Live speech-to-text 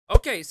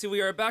Okay, so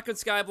we are back on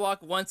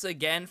Skyblock once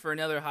again for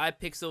another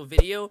Hypixel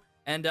video.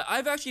 And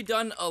I've actually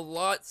done a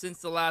lot since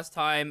the last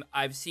time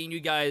I've seen you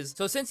guys.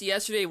 So since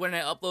yesterday when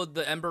I uploaded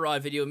the Ember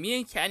Rod video, me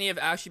and Candy have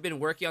actually been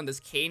working on this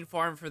cane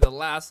farm for the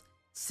last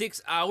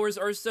 6 hours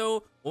or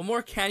so. Well,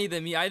 more Candy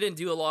than me. I didn't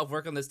do a lot of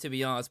work on this, to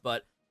be honest,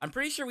 but I'm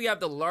pretty sure we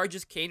have the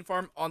largest cane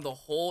farm on the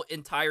whole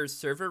entire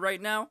server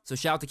right now. So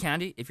shout out to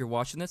Candy if you're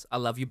watching this. I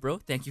love you, bro.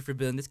 Thank you for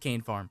building this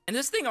cane farm. And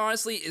this thing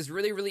honestly is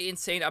really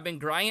insane. I've been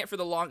grinding it for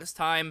the longest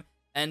time.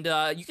 And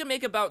you can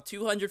make about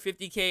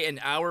 250k an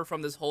hour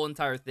from this whole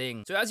entire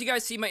thing. So as you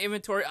guys see my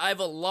inventory, I have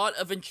a lot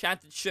of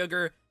enchanted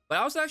sugar. But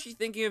I was actually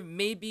thinking of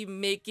maybe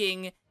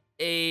making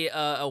a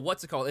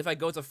what's it called? If I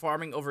go to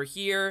farming over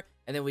here,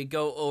 and then we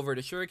go over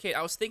to sugarcane.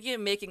 I was thinking of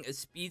making a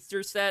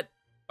speedster set.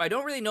 But I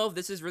don't really know if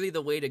this is really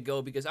the way to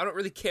go, because I don't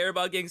really care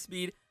about getting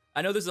speed.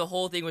 I know there's a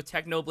whole thing with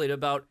Technoblade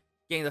about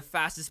getting the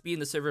fastest speed in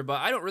the server,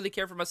 but I don't really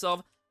care for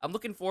myself. I'm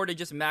looking forward to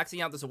just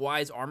maxing out this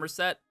Wise armor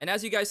set. And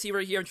as you guys see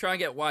right here, I'm trying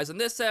to get Wise on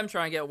this set. I'm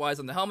trying to get Wise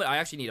on the helmet. I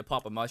actually need to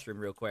pop a mushroom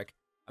real quick.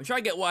 I'm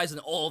trying to get Wise on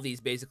all of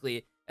these,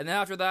 basically. And then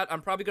after that,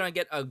 I'm probably going to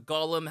get a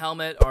Golem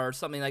helmet or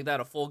something like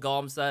that, a full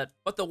Golem set.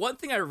 But the one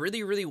thing I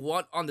really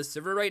want on the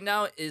server right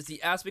now is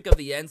the aspect of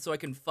the end, so I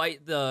can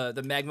fight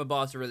the Magma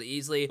boss really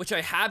easily, which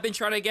I have been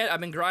trying to get.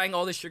 I've been grinding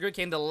all the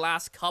sugarcane the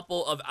last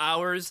couple of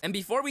hours. And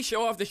before we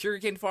show off the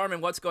sugarcane farm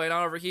and what's going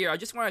on over here, I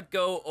just want to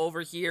go over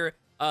here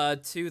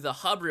to the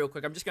hub real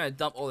quick. I'm just gonna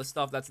dump all the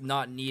stuff that's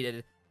not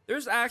needed.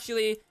 There's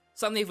actually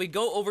something. If we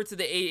go over to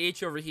the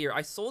AH over here,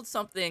 I sold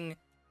something.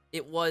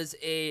 It was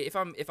a,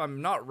 if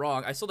I'm not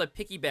wrong, I sold a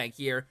piggy bank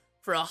here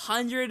for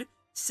 160k.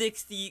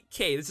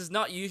 This is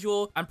not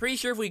usual. I'm pretty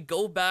sure if we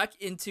go back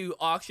into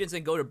auctions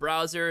and go to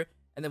browser,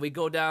 and then we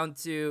go down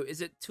to,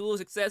 is it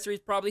tools, accessories,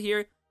 probably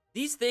here,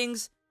 these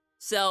things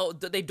sell,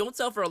 they don't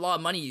sell for a lot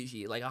of money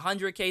usually, like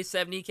 100k,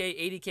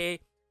 70k, 80k.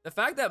 The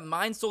fact that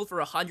mine sold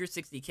for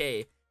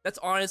 160k, that's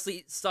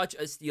honestly such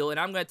a steal, and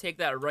I'm going to take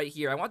that right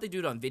here. I want to do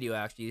it on video,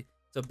 actually.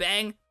 So,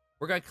 bang.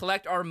 We're going to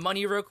collect our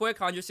money real quick,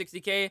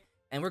 160k,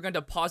 and we're going to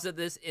deposit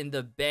this in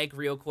the bank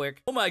real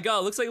quick. Oh my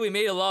god, looks like we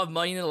made a lot of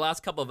money in the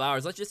last couple of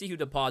hours. Let's just see who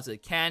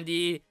deposited.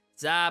 Candy,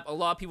 Zap, a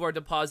lot of people are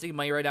depositing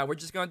money right now. We're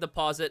just going to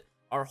deposit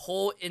our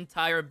whole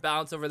entire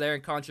balance over there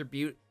and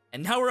contribute.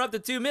 And now we're up to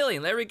 2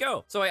 million. There we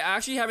go. So, I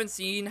actually haven't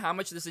seen how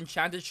much this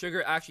enchanted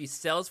sugar actually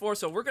sells for,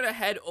 so we're going to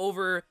head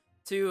over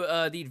to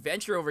the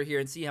adventure over here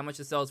and see how much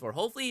it sells for.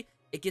 Hopefully,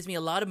 it gives me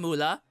a lot of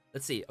moolah.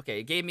 Let's see.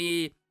 Okay, it gave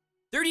me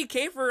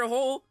 30k for a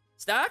whole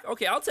stack.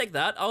 Okay, I'll take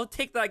that. I'll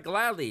take that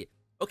gladly.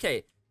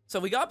 Okay, so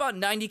we got about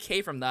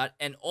 90k from that,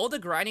 and all the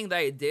grinding that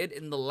I did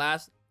in the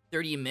last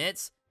 30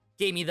 minutes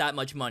gave me that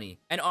much money.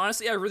 And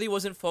honestly, I really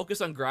wasn't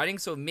focused on grinding,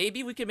 so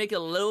maybe we could make a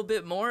little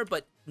bit more,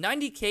 but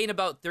 90k in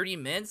about 30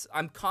 minutes,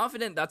 I'm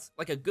confident that's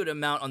like a good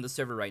amount on the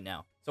server right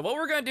now. So what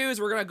we're going to do is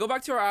we're going to go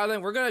back to our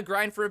island. We're going to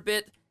grind for a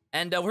bit.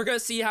 And we're going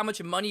to see how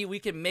much money we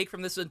can make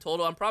from this in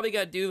total. I'm probably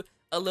going to do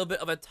a little bit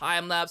of a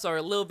time-lapse or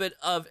a little bit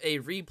of a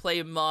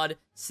replay mod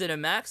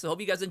cinemax. So hope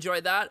you guys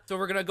enjoyed that. So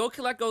we're going to go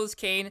collect all this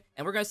cane,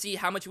 and we're going to see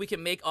how much we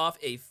can make off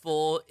a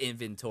full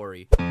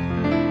inventory.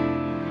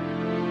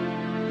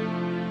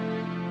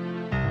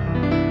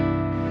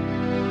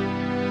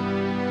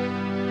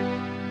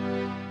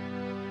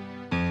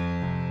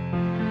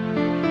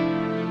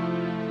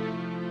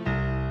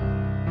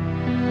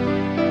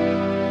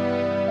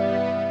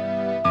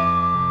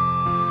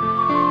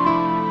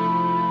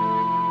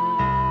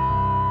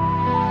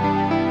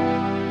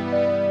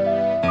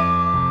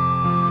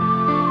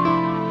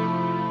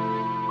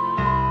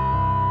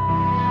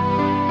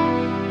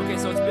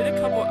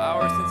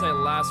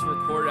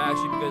 Recorded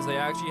actually, because I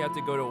actually had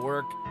to go to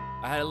work.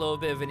 I had a little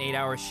bit of an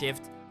 8-hour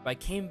shift, but I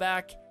came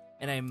back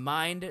and I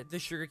mined the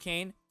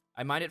sugarcane.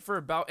 I mined it for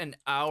about an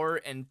hour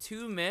and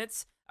 2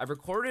 minutes. I've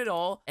recorded it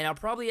all, and I'll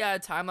probably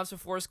add a time-lapse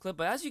before this clip,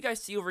 but as you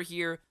guys see over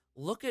here,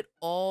 look at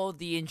all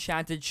the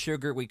enchanted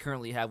sugar we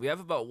currently have. We have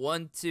about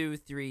 1, 2,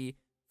 3,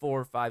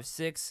 4, 5,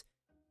 6,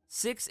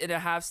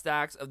 6.5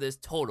 stacks of this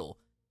total.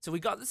 So we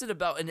got this in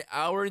about an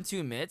hour and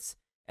 2 minutes,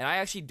 and I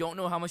actually don't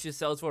know how much it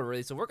sells for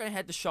really, so we're gonna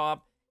head to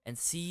shop and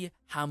see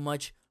how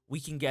much we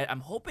can get.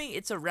 I'm hoping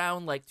it's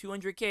around like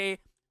 200k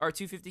or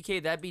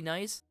 250k. That'd be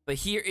nice. But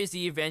here is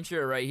the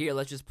adventure right here.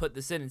 Let's just put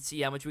this in and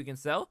see how much we can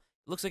sell.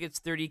 It looks like it's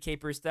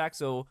 30k per stack.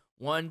 So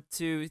 1,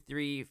 2,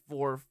 3,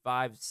 4,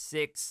 5,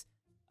 6.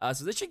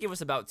 So this should give us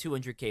about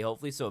 200k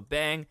hopefully. So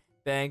bang,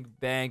 bang,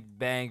 bang,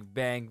 bang,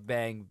 bang,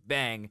 bang,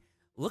 bang.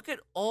 Look at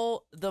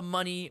all the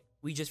money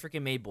we just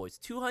freaking made, boys.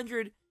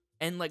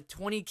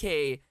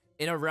 220k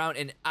in around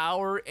an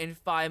hour and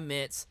 5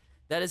 minutes.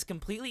 That is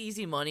completely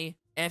easy money.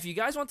 And if you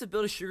guys want to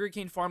build a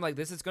sugarcane farm like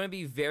this, it's going to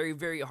be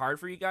very hard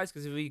for you guys.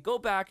 Because if we go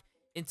back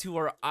into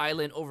our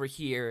island over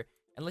here,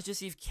 and let's just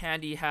see if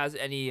Candy has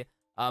any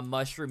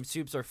mushroom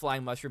soups or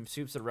flying mushroom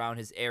soups around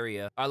his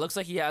area. Looks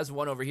like he has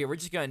one over here. We're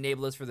just going to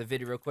enable this for the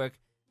video real quick.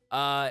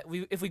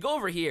 If we go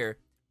over here,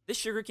 this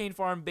sugarcane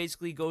farm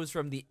basically goes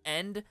from the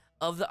end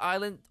of the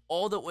island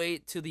all the way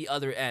to the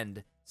other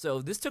end. So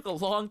this took a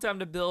long time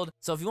to build.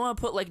 So if you want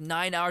to put like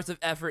 9 hours of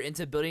effort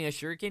into building a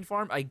sugarcane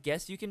farm, I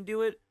guess you can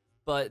do it.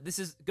 But this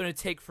is going to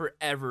take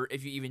forever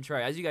if you even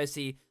try. As you guys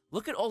see,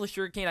 look at all the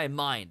sugarcane I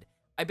mined.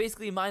 I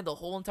basically mined the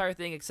whole entire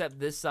thing except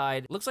this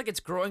side. Looks like it's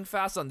growing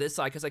fast on this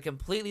side because I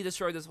completely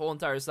destroyed this whole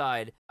entire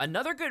side.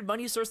 Another good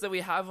money source that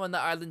we have on the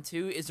island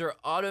too is our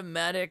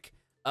automatic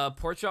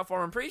pork chop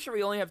farm. I'm pretty sure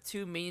we only have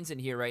 2 minions in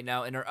here right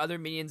now, and our other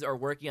minions are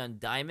working on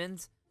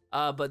diamonds.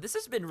 But this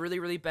has been really,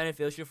 really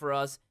beneficial for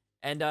us.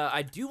 And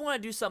I do want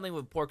to do something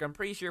with pork. I'm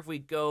pretty sure if we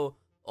go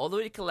all the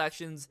way to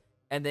collections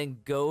and then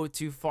go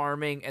to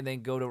farming and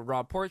then go to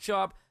raw pork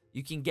chop,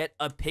 you can get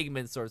a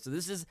pigment sword. So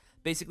this is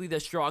basically the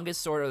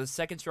strongest sword, or the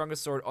second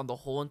strongest sword on the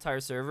whole entire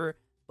server.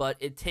 But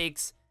it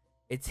takes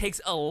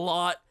a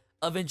lot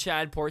of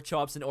enchanted pork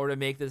chops in order to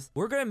make this.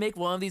 We're gonna make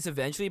one of these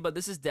eventually, but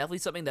this is definitely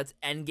something that's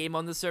end game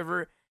on the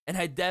server, and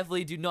I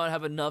definitely do not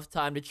have enough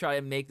time to try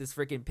and make this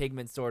freaking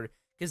pigment sword,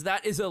 because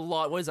that is a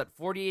lot. What is that,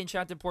 40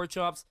 enchanted pork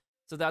chops?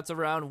 So that's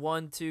around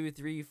 1, 2,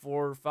 3,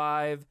 4,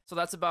 5. So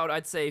that's about,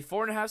 I'd say,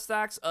 4.5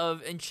 stacks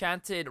of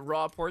enchanted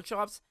raw pork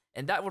chops,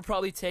 and that would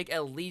probably take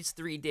at least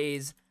 3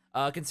 days,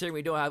 considering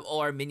we don't have all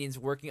our minions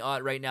working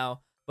on it right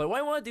now. But what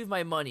I want to do with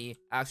my money,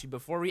 actually,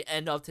 before we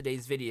end off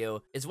today's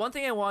video, is one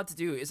thing I want to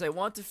do is I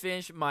want to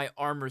finish my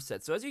armor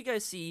set. So as you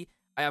guys see,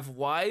 I have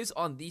Ys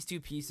on these 2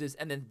 pieces,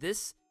 and then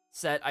this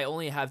set, I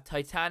only have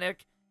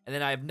Titanic, and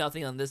then I have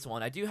nothing on this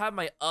one. I do have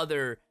my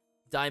other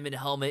diamond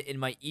helmet in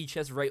my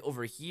E-chest right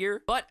over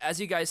here, but as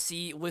you guys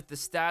see with the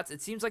stats,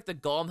 it seems like the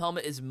golem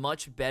helmet is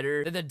much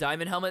better than the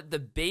diamond helmet. The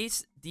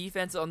base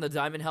defense on the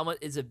diamond helmet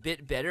is a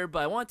bit better,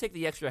 but I want to take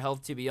the extra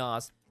health, to be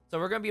honest. So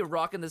we're going to be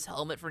rocking this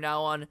helmet for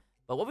now on.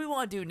 But what we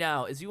want to do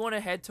now is we want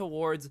to head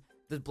towards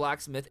the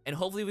blacksmith, and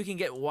hopefully we can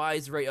get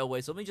Ys right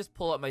away. So let me just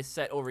pull up my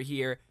set over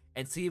here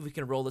and see if we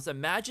can roll this.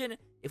 Imagine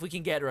if we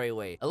can get it right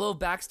away. A little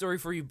backstory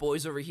for you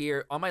boys over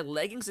here. On my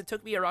leggings, it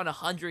took me around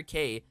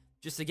 100k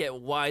just to get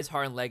Ys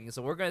Hardened leggings.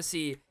 So we're going to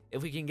see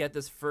if we can get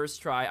this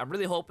first try. I'm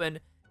really hoping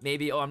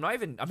maybe, I'm not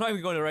even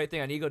going to the right thing.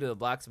 I need to go to the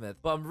blacksmith.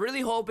 But I'm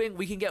really hoping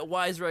we can get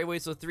Ys right away.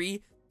 So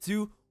 3,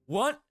 2,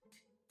 1.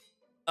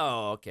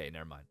 Oh, okay,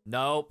 never mind.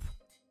 Nope.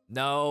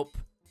 Nope.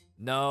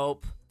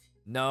 Nope.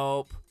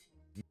 Nope.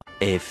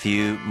 A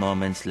few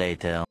moments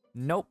later.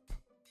 Nope.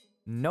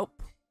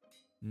 Nope.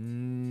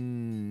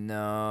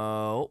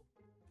 No.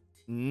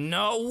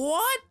 No.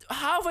 What?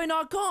 How have I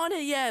not gone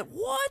it yet?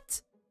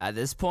 What? At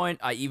this point,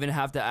 I even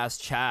have to ask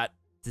chat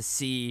to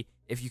see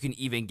if you can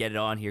even get it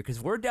on here,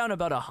 because we're down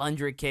about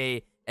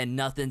 100k and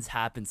nothing's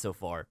happened so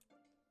far.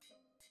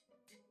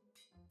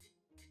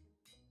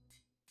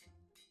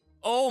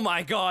 Oh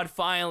my god,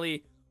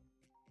 finally.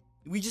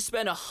 We just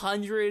spent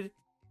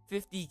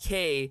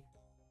 150k.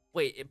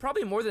 Wait,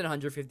 probably more than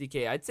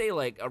 150k. I'd say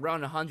like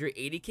around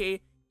 180k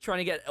trying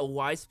to get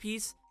a Ys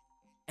piece.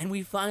 And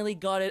we finally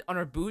got it on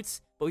our boots,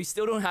 but we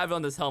still don't have it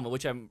on this helmet,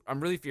 which I'm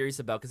really furious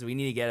about because we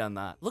need to get it on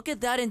that. Look at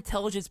that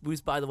intelligence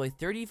boost, by the way.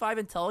 35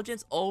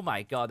 intelligence. Oh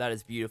my god, that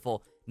is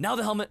beautiful. Now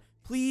the helmet.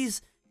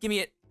 Please give me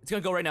it. It's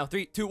gonna go right now.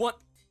 3, 2, 1.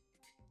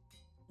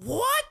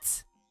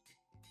 What?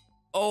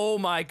 Oh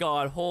my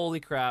god. Holy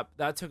crap.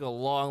 That took a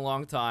long,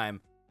 long time.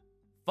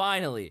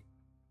 Finally.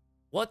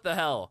 What the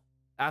hell?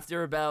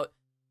 After about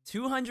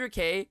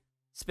 200k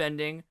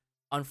spending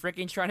on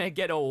freaking trying to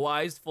get a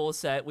Ys full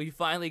set, we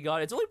finally got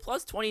it. It's only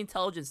plus 20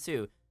 intelligence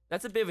too.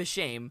 That's a bit of a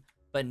shame.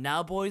 But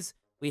now, boys,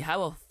 we have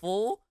a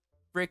full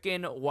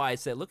freaking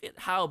Ys set. Look at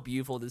how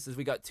beautiful this is.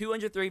 We got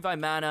 235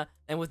 mana,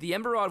 and with the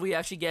Ember Rod, we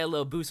actually get a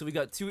little boost. So we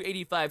got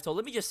 285 total.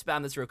 Let me just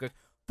spam this real quick.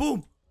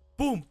 Boom!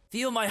 Boom!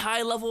 Feel my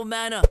high level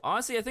mana.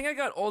 Honestly, I think I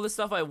got all the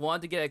stuff I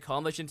wanted to get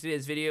accomplished in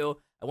today's video.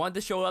 I wanted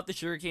to show up the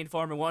sugarcane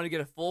farm. I wanted to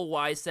get a full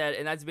Ys set,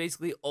 and that's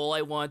basically all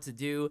I wanted to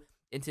do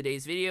in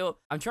today's video.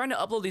 I'm trying to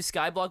upload these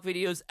Skyblock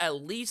videos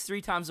at least 3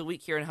 times a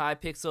week here in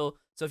HYPIXEL.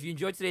 So if you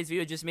enjoyed today's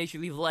video, just make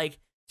sure you leave a like,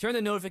 turn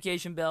the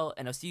notification bell,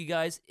 and I'll see you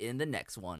guys in the next one.